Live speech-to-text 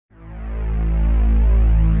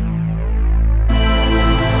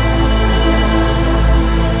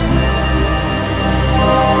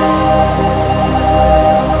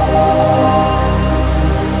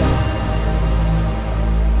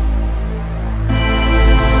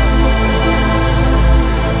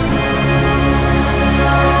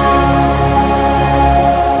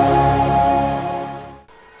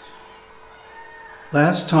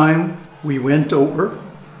Last time we went over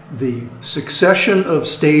the succession of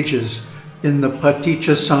stages in the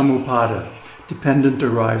Paticca-samuppada, dependent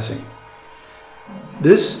arising.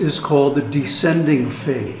 This is called the descending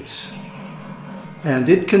phase, and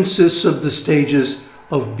it consists of the stages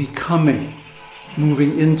of becoming,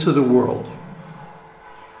 moving into the world.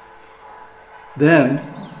 Then,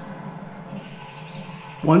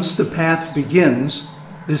 once the path begins,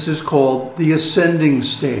 this is called the ascending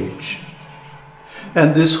stage.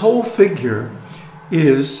 And this whole figure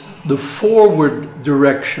is the forward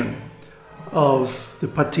direction of the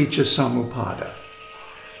Paticca-samuppada.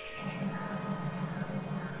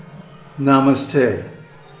 Namaste.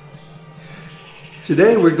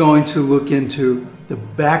 Today we're going to look into the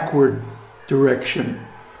backward direction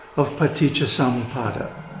of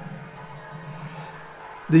Paticca-samuppada.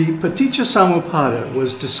 The Paticca-samuppada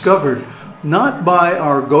was discovered not by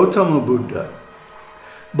our Gautama Buddha,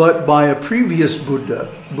 but by a previous Buddha,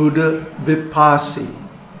 Buddha Vipassī.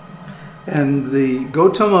 And the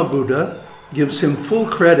Gautama Buddha gives him full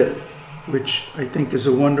credit, which I think is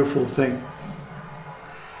a wonderful thing.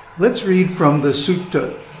 Let's read from the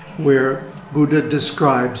sutta where Buddha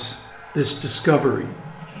describes this discovery.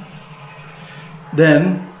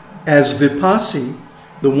 Then, as Vipassī,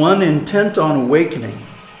 the one intent on awakening,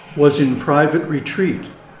 was in private retreat,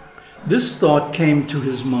 this thought came to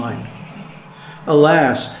his mind.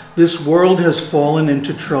 Alas, this world has fallen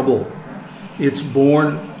into trouble. It's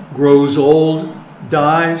born, grows old,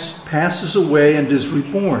 dies, passes away, and is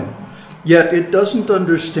reborn. Yet it doesn't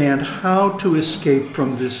understand how to escape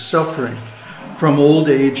from this suffering, from old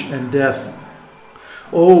age and death.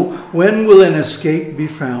 Oh, when will an escape be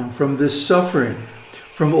found from this suffering,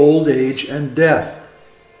 from old age and death?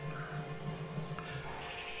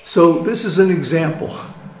 So this is an example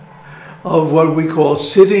of what we call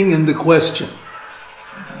sitting in the question.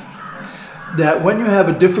 That when you have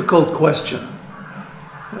a difficult question,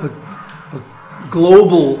 a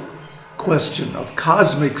global question of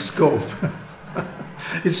cosmic scope,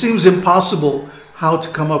 it seems impossible how to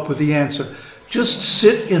come up with the answer. Just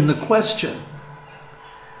sit in the question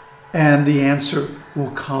and the answer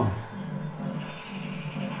will come.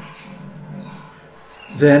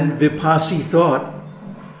 Then Vipassī thought,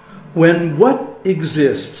 when what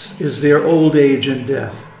exists is there old age and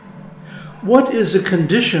death? What is a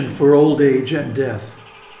condition for old age and death?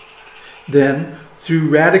 Then, through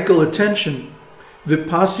radical attention,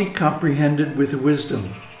 Vipassī comprehended with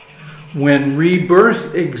wisdom. When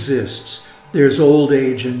rebirth exists, there's old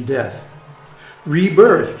age and death.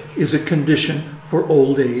 Rebirth is a condition for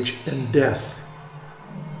old age and death.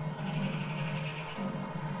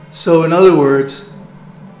 So, in other words,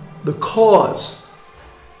 the cause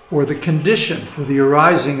or the condition for the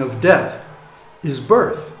arising of death is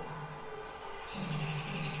birth.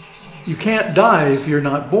 You can't die if you're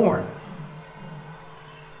not born.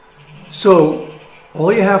 So,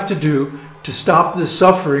 all you have to do to stop the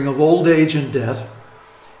suffering of old age and death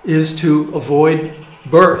is to avoid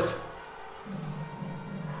birth.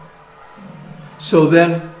 So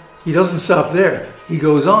then, he doesn't stop there. He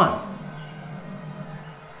goes on.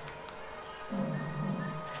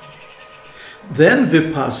 Then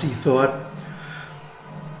Vipassī thought,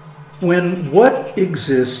 when what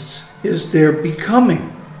exists is there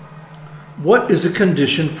becoming? What is a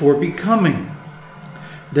condition for becoming?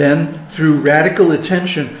 Then, through radical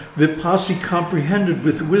attention, Vipassī comprehended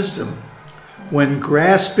with wisdom. When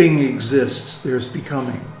grasping exists, there's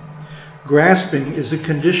becoming. Grasping is a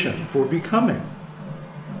condition for becoming.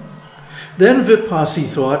 Then Vipassī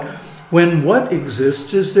thought, when what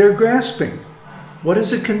exists is there grasping? What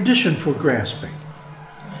is a condition for grasping?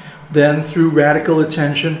 Then, through radical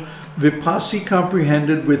attention, Vipassī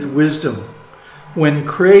comprehended with wisdom. When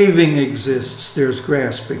craving exists, there's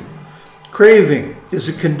grasping. Craving is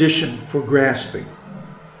a condition for grasping.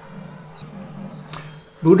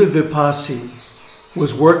 Buddha Vipassī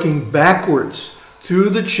was working backwards through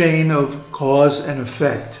the chain of cause and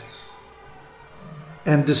effect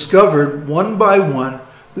and discovered one by one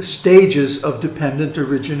the stages of dependent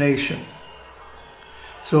origination.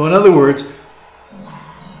 So in other words,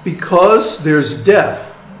 because there's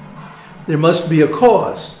death, there must be a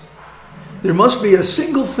cause. There must be a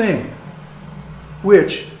single thing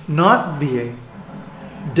which, not being,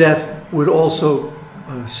 death would also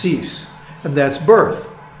cease, and that's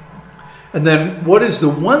birth. And then what is the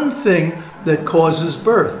one thing that causes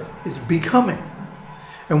birth? It's becoming.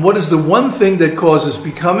 And what is the one thing that causes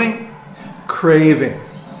becoming? Craving.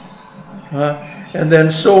 And then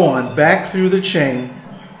so on, back through the chain.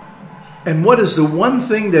 And what is the one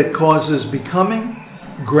thing that causes becoming?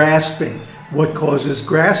 Grasping. What causes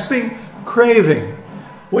grasping? Craving.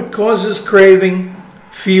 What causes craving?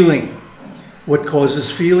 Feeling. What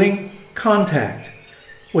causes feeling? Contact.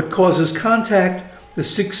 What causes contact? The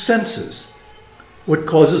six senses. What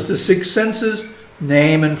causes the six senses?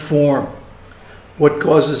 Name and form. What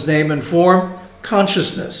causes name and form?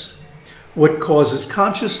 Consciousness. What causes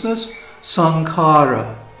consciousness?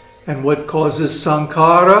 Sankhara. And what causes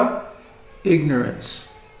sankhara?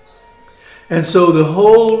 Ignorance. And so the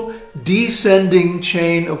whole descending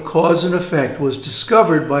chain of cause and effect was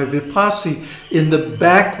discovered by Vipassī in the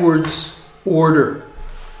backwards order.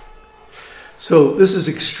 So this is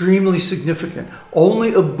extremely significant.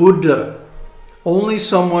 Only a Buddha, only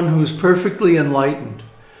someone who's perfectly enlightened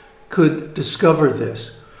could discover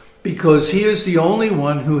this, because he is the only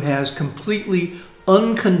one who has completely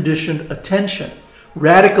unconditioned attention,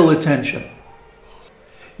 radical attention.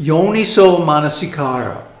 Yoniso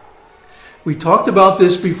manasikara. We talked about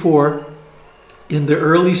this before in the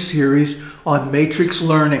early series on matrix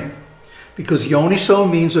learning, because yoniso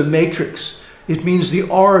means a matrix. It means the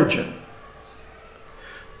origin.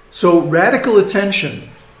 So radical attention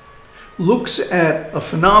looks at a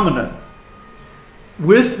phenomenon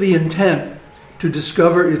with the intent to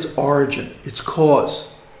discover its origin, its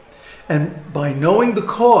cause. And by knowing the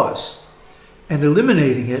cause and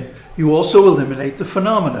eliminating it, you also eliminate the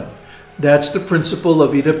phenomenon. That's the principle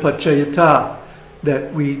of Vivartha-vāda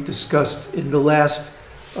that we discussed in the last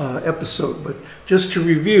episode. But just to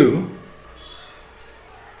review,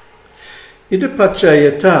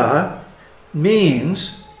 Vivartha-vāda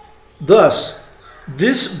means, thus,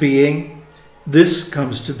 this being, this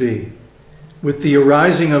comes to be. With the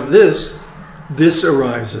arising of this, this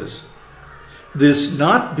arises. This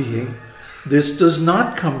not being, this does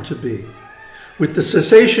not come to be. With the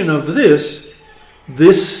cessation of this,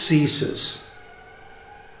 this ceases.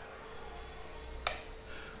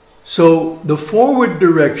 So the forward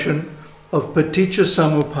direction of paticca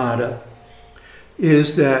samuppada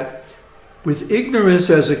is that with ignorance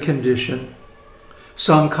as a condition,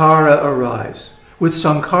 sankhara arise. With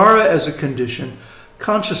sankhara as a condition,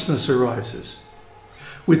 consciousness arises.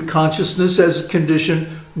 With consciousness as a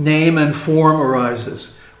condition, name and form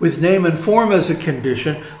arises. With name and form as a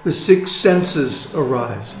condition, the six senses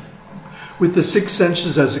arise. With the six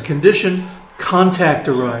senses as a condition, contact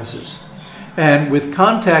arises. And with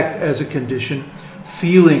contact as a condition,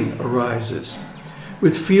 feeling arises.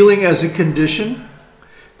 With feeling as a condition,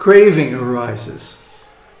 craving arises.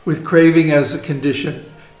 With craving as a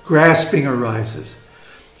condition, grasping arises.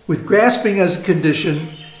 With grasping as a condition,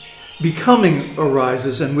 becoming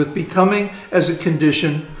arises. And with becoming as a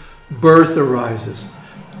condition, birth arises.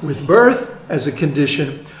 With birth as a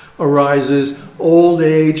condition arises old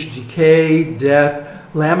age, decay,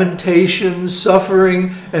 death, lamentation,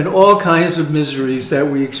 suffering, and all kinds of miseries that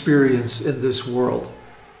we experience in this world.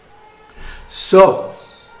 So,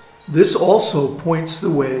 this also points the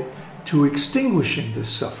way to extinguishing this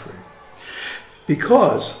suffering.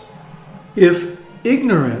 Because if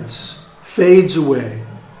ignorance fades away,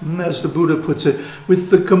 as the Buddha puts it, with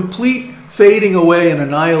the complete fading away and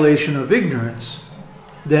annihilation of ignorance,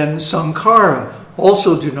 then sankhara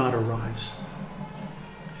also do not arise.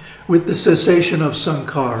 With the cessation of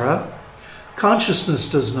sankhara, consciousness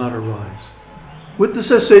does not arise. With the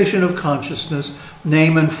cessation of consciousness,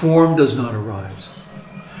 name and form does not arise.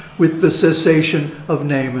 With the cessation of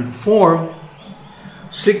name and form,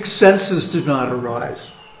 six senses do not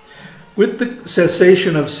arise. With the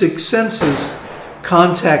cessation of six senses,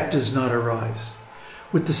 contact does not arise.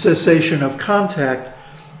 With the cessation of contact,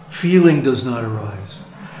 feeling does not arise.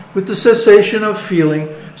 With the cessation of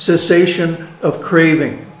feeling, cessation of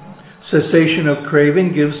craving. Cessation of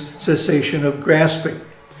craving gives cessation of grasping.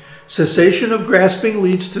 Cessation of grasping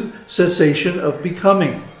leads to cessation of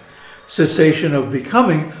becoming. Cessation of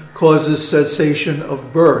becoming causes cessation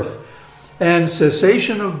of birth. And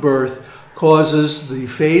cessation of birth causes the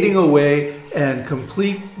fading away and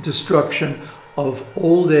complete destruction of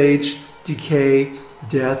old age, decay,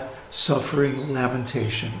 death, suffering,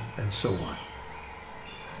 lamentation, and so on.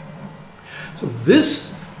 So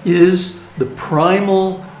this is the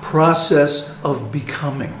primal process of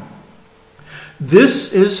becoming.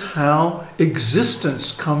 This is how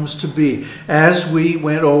existence comes to be, as we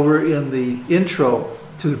went over in the intro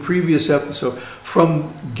to the previous episode,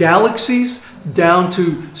 from galaxies down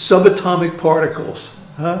to subatomic particles.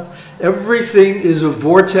 Everything is a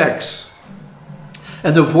vortex.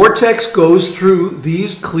 And the vortex goes through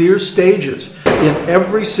these clear stages in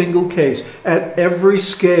every single case, at every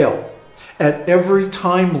scale, at every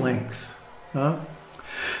time length.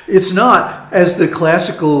 It's not, as the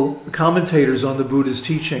classical commentators on the Buddha's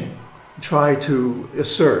teaching try to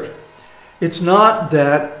assert, it's not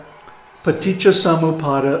that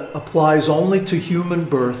paticca-samuppada applies only to human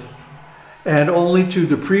birth and only to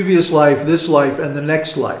the previous life, this life, and the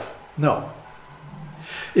next life. No.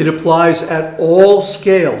 It applies at all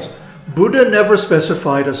scales. Buddha never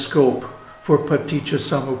specified a scope for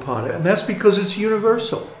paticca-samuppada, and that's because it's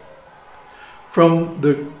universal. From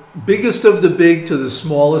the biggest of the big to the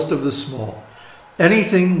smallest of the small.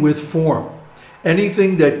 Anything with form,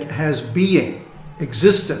 anything that has being,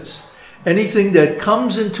 existence, anything that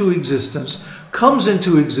comes into existence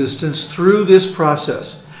through this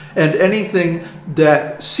process. And anything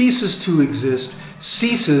that ceases to exist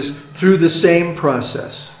ceases through the same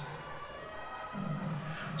process.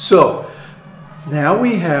 So, now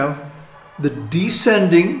we have the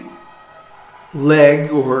descending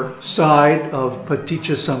leg or side of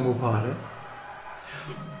paticca-samuppada,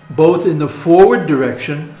 both in the forward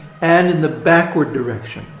direction and in the backward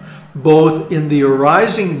direction, both in the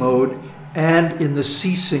arising mode and in the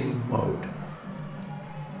ceasing mode.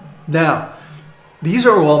 Now, these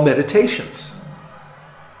are all meditations.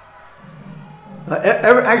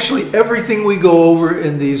 Actually, everything we go over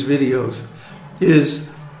in these videos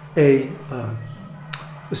is a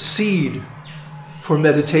seed for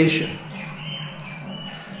meditation.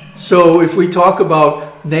 So if we talk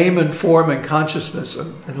about name and form and consciousness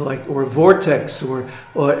or vortex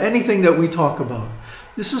or anything that we talk about,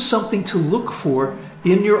 this is something to look for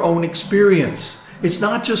in your own experience. It's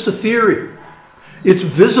not just a theory. It's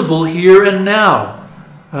visible here and now.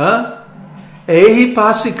 Huh? Ehi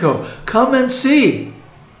passiko. Come and see.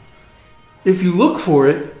 If you look for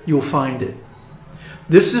it, you'll find it.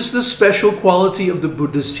 This is the special quality of the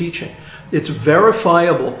Buddha's teaching. It's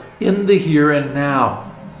verifiable in the here and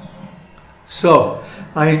now. So,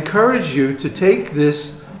 I encourage you to take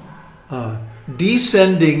this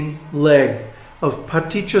descending leg of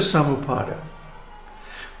paticca-samuppada.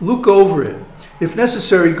 Look over it. If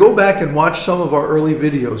necessary, go back and watch some of our early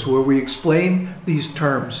videos where we explain these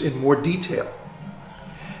terms in more detail.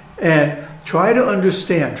 And try to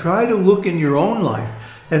understand, try to look in your own life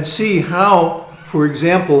and see how, for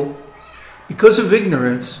example, because of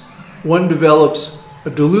ignorance, one develops a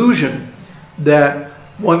delusion that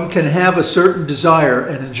one can have a certain desire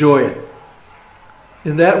and enjoy it.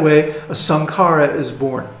 In that way, a sankhara is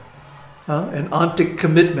born, an ontic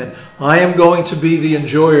commitment. I am going to be the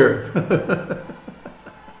enjoyer.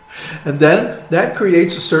 And then that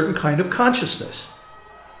creates a certain kind of consciousness.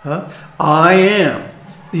 I am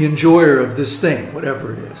the enjoyer of this thing,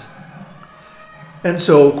 whatever it is. And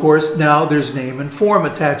so, of course, now there's name and form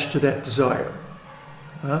attached to that desire.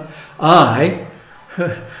 I,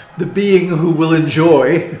 the being who will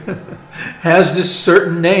enjoy, has this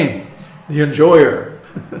certain name, the enjoyer,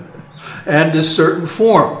 and this certain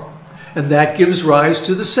form. And that gives rise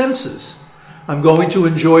to the senses. I'm going to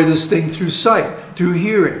enjoy this thing through sight, through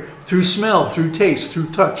hearing, through smell, through taste,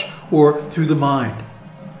 through touch, or through the mind.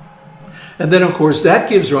 And then, of course, that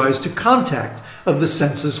gives rise to contact of the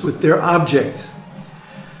senses with their objects.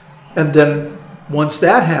 And then, once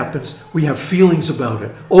that happens, we have feelings about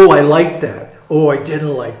it. Oh, I like that. Oh, I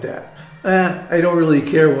didn't like that. I don't really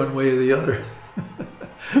care one way or the other.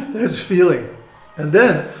 There's feeling. And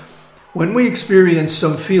then, when we experience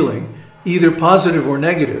some feeling, either positive or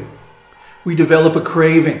negative, we develop a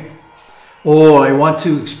craving. Oh, I want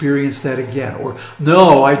to experience that again. Or,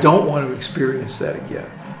 no, I don't want to experience that again.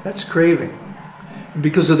 That's craving. And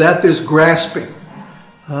because of that, there's grasping.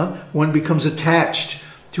 One becomes attached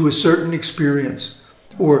to a certain experience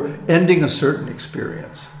or ending a certain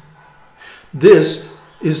experience. This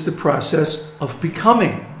is the process of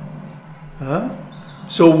becoming.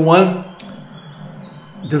 So one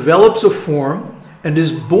develops a form and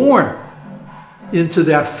is born into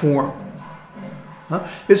that form.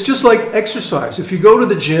 It's just like exercise. If you go to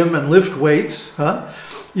the gym and lift weights,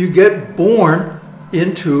 you get born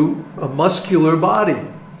into a muscular body.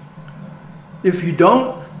 If you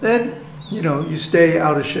don't, then you stay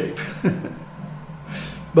out of shape.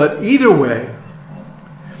 But either way,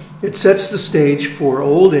 it sets the stage for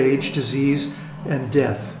old age, disease, and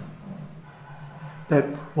death. That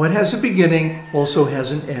what has a beginning also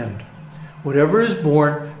has an end. Whatever is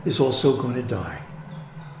born is also going to die.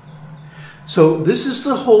 So this is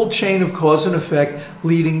the whole chain of cause and effect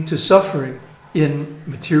leading to suffering in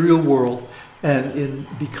material world and in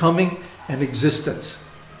becoming and existence.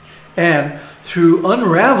 And through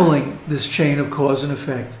unraveling this chain of cause and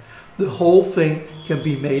effect, the whole thing can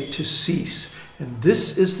be made to cease. And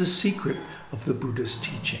this is the secret of the Buddha's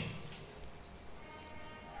teaching.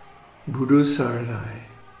 Buddha Saranai.